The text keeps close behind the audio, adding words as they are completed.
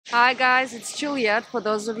Hi guys, it's Juliette. For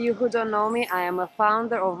those of you who don't know me, I am a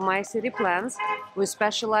founder of My City Plants. We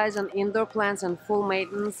specialize in indoor plants and full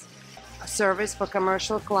maintenance service for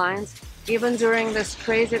commercial clients. Even during these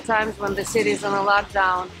crazy times when the city is on a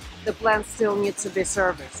lockdown, the plants still need to be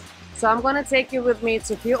serviced. So I'm going to take you with me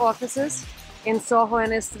to a few offices in Soho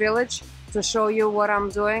and East Village to show you what I'm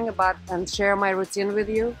doing about and share my routine with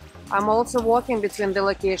you. I'm also walking between the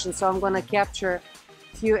locations, so I'm going to capture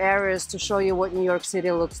few areas to show you what New York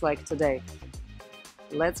City looks like today.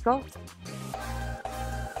 Let's go.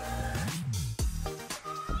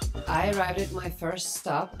 I arrived at my first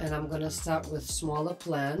stop and I'm gonna start with smaller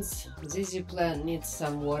plants. ZZ plant needs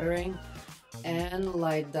some watering and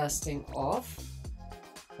light dusting off.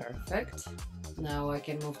 Perfect. Now I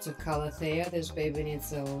can move to Calathea. This baby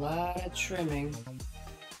needs a lot of trimming.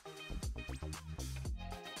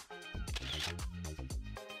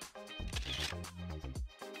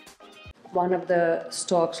 One of the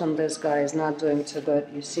stalks on this guy is not doing too good.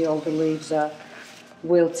 You see all the leaves are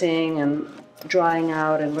wilting and drying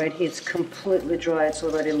out, and right here it's completely dry. It's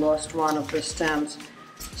already lost one of the stems.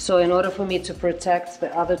 So in order for me to protect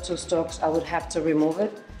the other two stalks, I would have to remove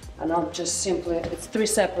it. And I'll just simply, it's 3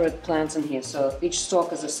 separate plants in here, so each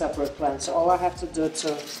stalk is a separate plant. So all I have to do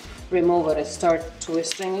to remove it is start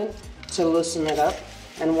twisting it to loosen it up.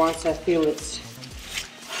 And once I feel it's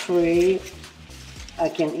free, I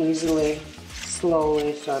can easily,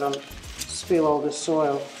 slowly, so I don't spill all the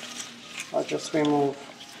soil, I'll just remove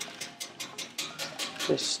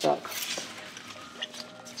this stalk.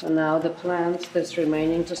 So now the plants that's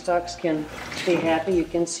remaining two stalks can be happy. You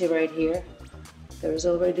can see right here, there's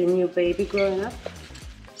already a new baby growing up.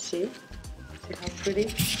 See how pretty?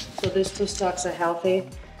 So these two stalks are healthy,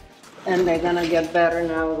 and they're gonna get better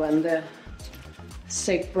now when the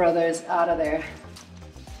sick brother is out of there.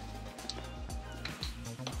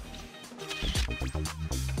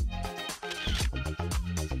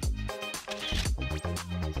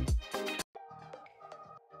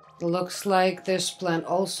 Looks like this plant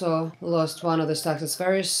also lost one of the stalks. It's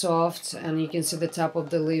very soft and you can see the top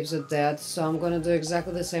of the leaves are dead. So I'm going to do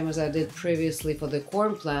exactly the same as I did previously for the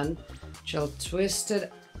corn plant, which I'll twist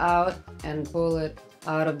it out and pull it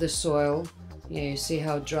out of the soil. Yeah, you see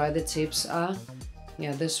how dry the tips are?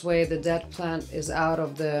 Yeah, this way the dead plant is out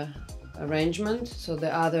of the arrangement, so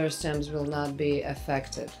the other stems will not be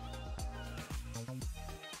affected.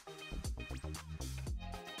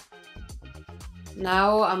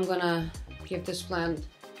 Now I'm gonna give this plant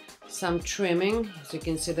some trimming. As you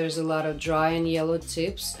can see, there's a lot of dry and yellow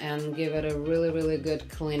tips, and give it a really good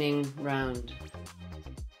cleaning round.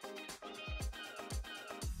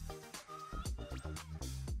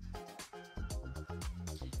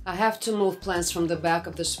 I have to move plants from the back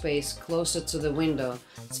of the space closer to the window.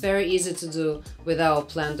 It's very easy to do with our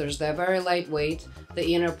planters. They're very lightweight.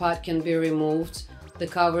 The inner pot can be removed. The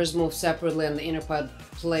covers move separately and the inner pot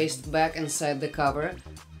placed back inside the cover.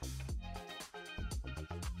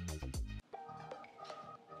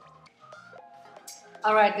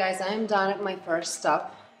 Alright guys, I am done at my first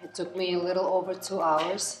stop. It took me a little over 2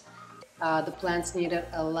 hours. The plants needed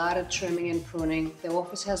a lot of trimming and pruning. The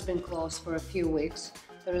office has been closed for a few weeks.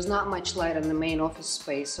 There is not much light in the main office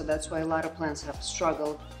space, so that's why a lot of plants have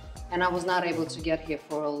struggled. And I was not able to get here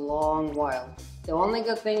for a long while. The only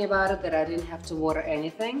good thing about it that I didn't have to water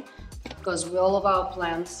anything, because all of our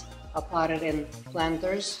plants are potted in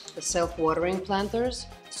planters, the self-watering planters.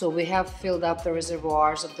 So we have filled up the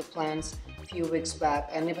reservoirs of the plants a few weeks back,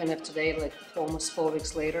 and even if today, like almost 4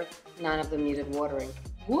 weeks later, none of them needed watering.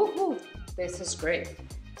 Woohoo! This is great.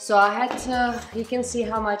 So I had to, you can see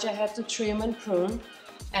how much I had to trim and prune.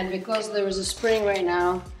 And because there is a spring right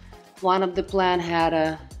now, one of the plant had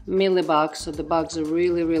a mealybugs, so the bugs are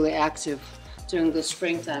really active during the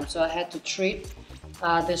springtime. So I had to treat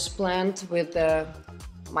this plant with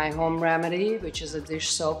my home remedy, which is a dish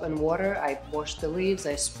soap and water. I washed the leaves,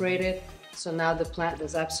 I sprayed it, so now the plant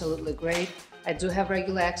is absolutely great. I do have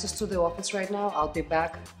regular access to the office right now. I'll be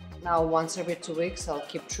back now once every 2 weeks. I'll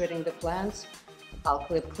keep treating the plants. I'll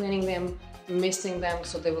keep cleaning them, misting them,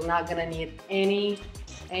 so they will not gonna need any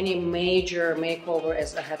major makeover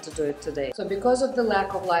as I had to do it today. So because of the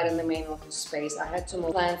lack of light in the main office space, I had to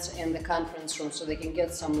move plants in the conference room so they can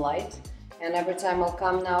get some light. And every time I'll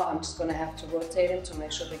come now, I'm just gonna have to rotate them to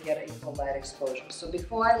make sure they get equal light exposure. So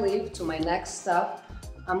before I leave to my next stop,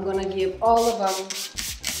 I'm gonna give all of them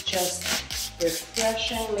just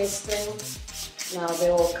refreshing misting. Now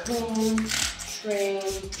they're all clean,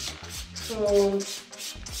 trimmed, pruned,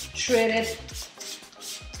 treated,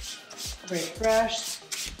 refreshed,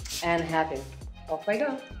 and happy. Off I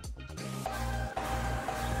go.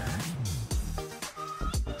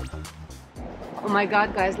 Oh my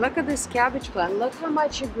God, guys, look at this cabbage plant. Look how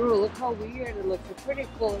much it grew. Look how weird it looks. It's pretty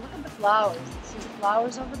cool. Look at the flowers. See the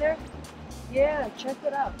flowers over there? Yeah, check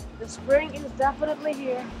it out. The spring is definitely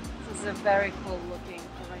here. This is a very cool looking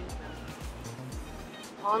arrangement.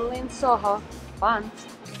 Only in Soho. Fun.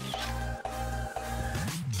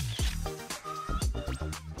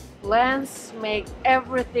 Plants make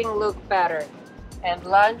everything look better. And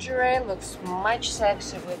lingerie looks much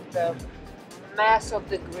sexier with the mass of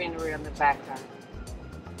the greenery on the background.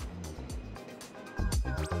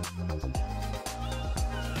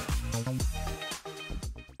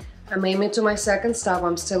 I'm aiming to my second stop.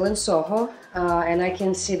 I'm still in Soho, and I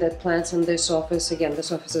can see that plants in this office, again,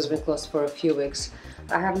 this office has been closed for a few weeks.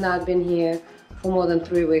 I have not been here for more than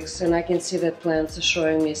 3 weeks, and I can see that plants are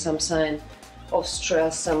showing me some sign of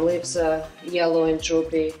stress. Some leaves are yellow and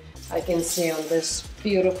droopy. I can see on this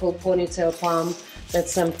beautiful ponytail palm that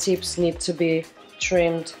some tips need to be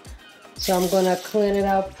trimmed. So I'm gonna clean it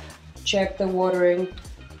up, check the watering,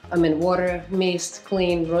 water, mist,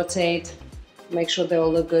 clean, rotate, make sure they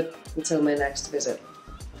all look good until my next visit.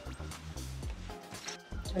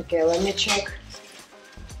 Okay, let me check.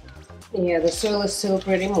 Yeah, the soil is still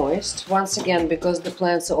pretty moist. Once again, because the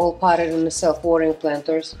plants are all potted in the self-watering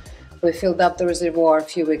planters, we filled up the reservoir a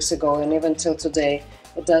few weeks ago, and even till today,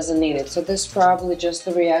 it doesn't need it. So this is probably just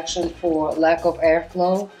a reaction for lack of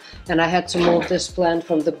airflow, and I had to move this plant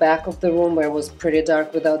from the back of the room where it was pretty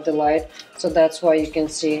dark without the light. So that's why you can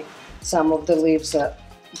see some of the leaves are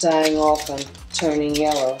dying off and turning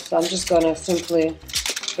yellow. So I'm just gonna simply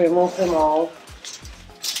remove them all.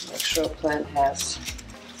 Make sure the plant has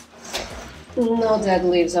no dead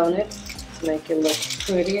leaves on it to make it look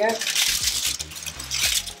prettier.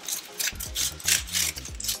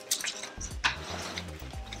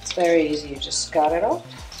 It's very easy, you just cut it off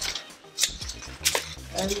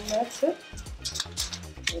and that's it.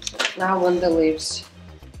 Now when the leaves,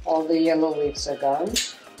 all the yellow leaves are gone,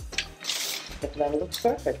 the plant looks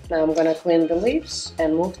perfect. Now I'm gonna clean the leaves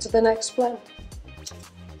and move to the next plant.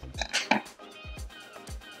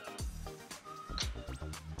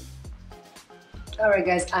 Alright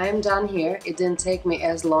guys, I am done here. It didn't take me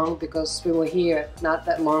as long because we were here not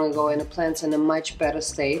that long ago and the plant's in a much better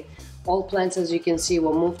state. All plants, as you can see,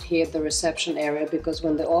 were moved here at the reception area because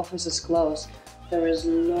when the office is closed, there is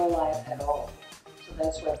no light at all. So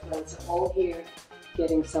that's why plants are all here,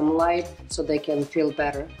 getting some light so they can feel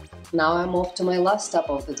better. Now I'm off to my last stop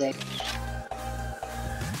of the day.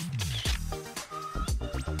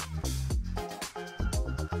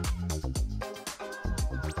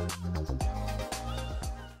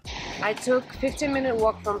 I took a 15-minute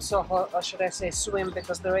walk from Soho, or should I say swim,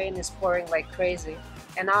 because the rain is pouring like crazy.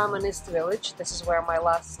 And now I'm in East Village. This is where my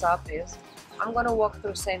last stop is. I'm gonna walk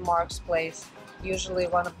through St. Mark's Place, usually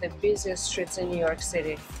one of the busiest streets in New York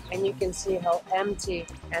City. And you can see how empty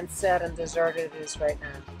and sad and deserted it is right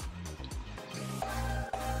now.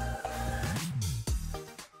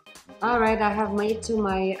 Alright, I have made to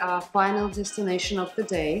my final destination of the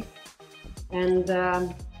day. And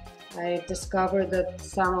I discovered that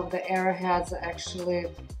some of the arrowheads are actually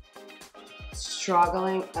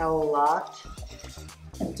struggling a lot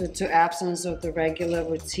due to absence of the regular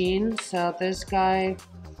routine. So this guy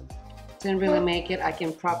didn't really make it. I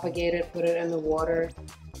can propagate it, put it in the water.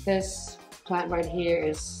 This plant right here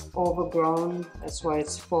is overgrown. That's why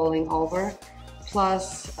it's falling over.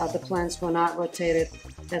 Plus the plants were not rotated.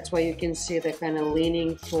 That's why you can see they're kind of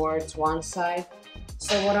leaning towards one side.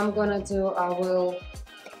 So what I'm gonna do, I will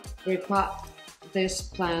repot these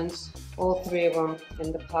plants, all 3 of them,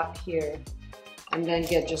 in the pot here, and then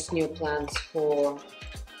get just new plants for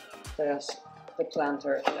the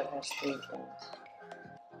planter that has 3 plants.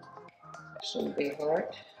 Shouldn't be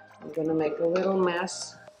hard. I'm gonna make a little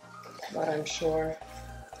mess, but I'm sure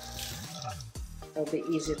it'll be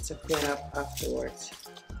easy to clean up afterwards.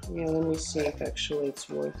 Yeah, let me see if actually it's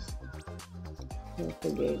worth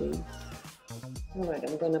propagating. Alright,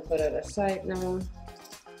 I'm gonna put it aside now.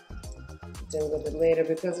 Deal with it later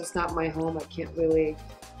because it's not my home. I can't really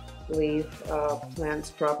leave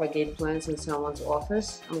propagate plants in someone's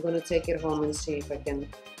office. I'm going to take it home and see if I can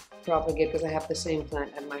propagate, because I have the same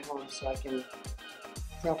plant at my home, so I can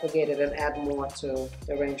propagate it and add more to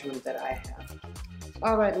the arrangement that I have.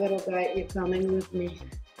 Alright, little guy, you're coming with me.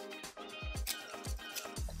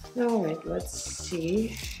 Alright, let's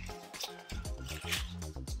see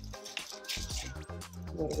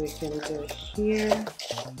what we can do here.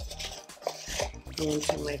 I want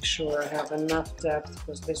to make sure I have enough depth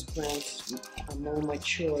because these plants are more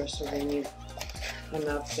mature, so they need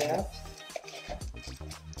enough depth.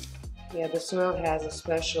 Yeah, the soil has a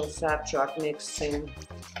special sap rock mixing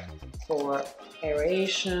for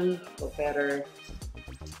aeration, for better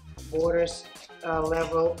water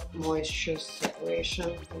level, moisture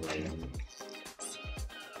separation.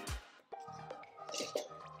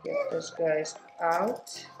 Get these guys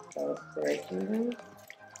out without breaking them.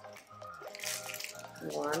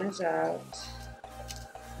 One is out.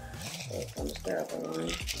 Here comes the other one.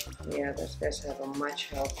 Yeah, these guys have a much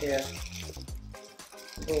healthier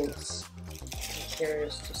roots. I'm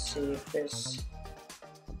curious to see if this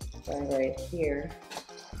guy right here.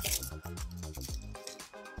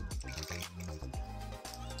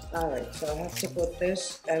 Alright, so I have to put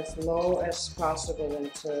this as low as possible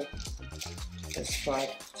into this pot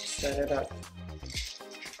to set it up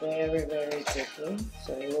very, very deeply.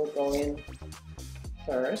 So it will go in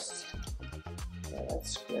first. Yeah,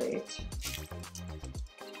 that's great.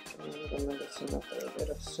 And I'm gonna loosen up a little bit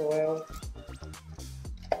of soil.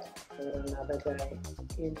 Put another guy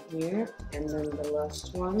in here, and then the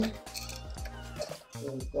last one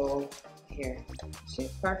will go here. See,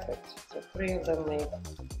 perfect. So 3 of them make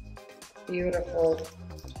beautiful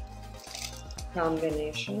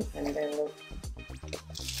combination, and they look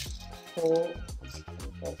full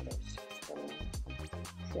and perfect. So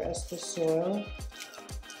press the soil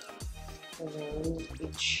around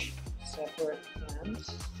each separate plant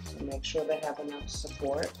to make sure they have enough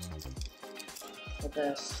support for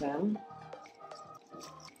the stem.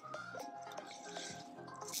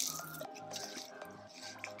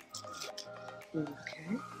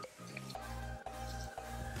 Okay.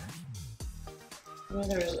 Well,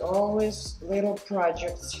 there's always little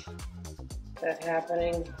projects that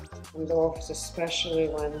happening in the office, especially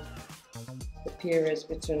when the periods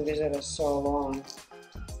between visits are so long.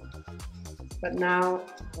 But now,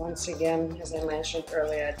 once again, as I mentioned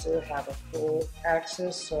earlier, I do have a full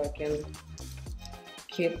access, so I can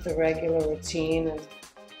keep the regular routine and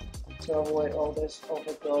to avoid all this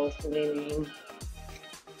overgrowth, leaning.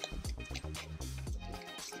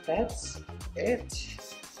 That's it.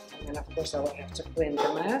 And of course I will have to clean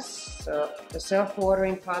the mess. So the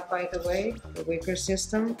self-watering pot, by the way, the wicker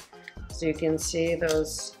system, so you can see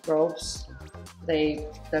those ropes,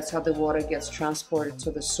 that's how the water gets transported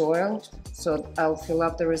to the soil. So I'll fill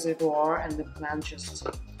up the reservoir and the plant just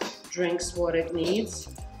drinks what it needs.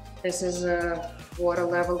 This is a water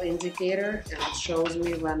level indicator, and it shows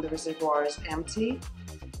me when the reservoir is empty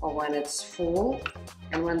or when it's full.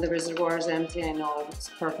 And when the reservoir is empty, I know it's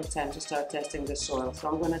perfect time to start testing the soil. So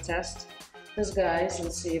I'm going to test these guys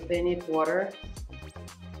and see if they need water,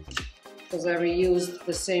 because I reused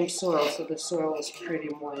the same soil, so the soil is pretty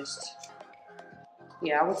moist.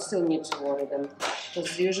 Yeah, I would still need to water them,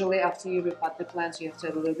 because usually after you repot the plants, you have to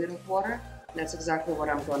add a little bit of water. That's exactly what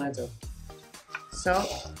I'm going to do. So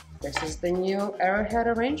this is the new arrowhead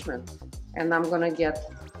arrangement, and I'm going to get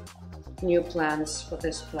new plants for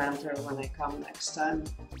this planter when I come next time.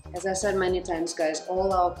 As I said many times, guys,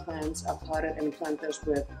 all our plants are potted in planters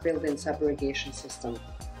with built-in subrogation system.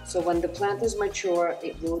 So when the plant is mature,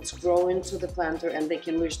 its roots grow into the planter and they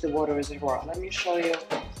can reach the water reservoir. Let me show you.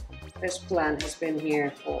 This plant has been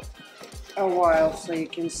here for a while, so you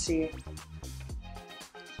can see.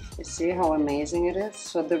 You see how amazing it is?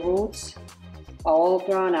 So the roots are all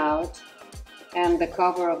grown out, and the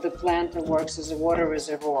cover of the planter works as a water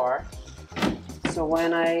reservoir. So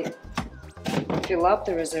when I fill up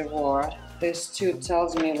the reservoir, this tube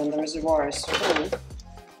tells me when the reservoir is full,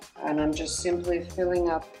 and I'm just simply filling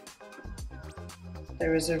up the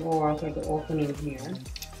reservoir through the opening here.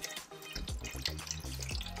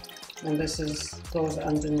 And this goes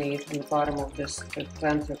underneath on the bottom of the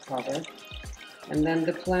planter cover. And then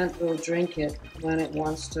the plant will drink it when it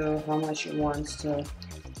wants to, how much it wants to.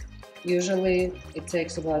 Usually it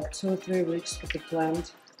takes about 2-3 weeks for the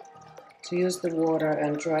plant to use the water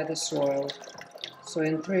and dry the soil. So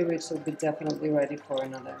in 3 weeks it'll be definitely ready for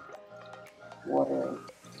another watering.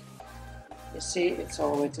 You see, it's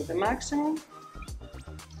all the way to the maximum.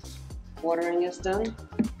 Watering is done.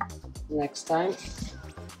 Next time,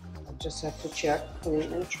 I just have to check,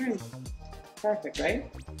 clean, and trim. Perfect,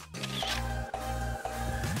 right?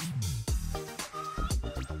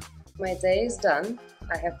 My day is done.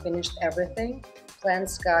 I have finished everything.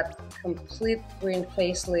 Plants got complete green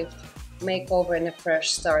facelift, makeover, and a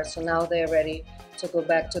fresh start. So now they're ready to go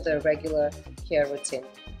back to their regular care routine.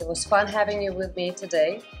 It was fun having you with me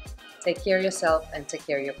today. Take care of yourself and take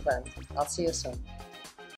care of your plant. I'll see you soon.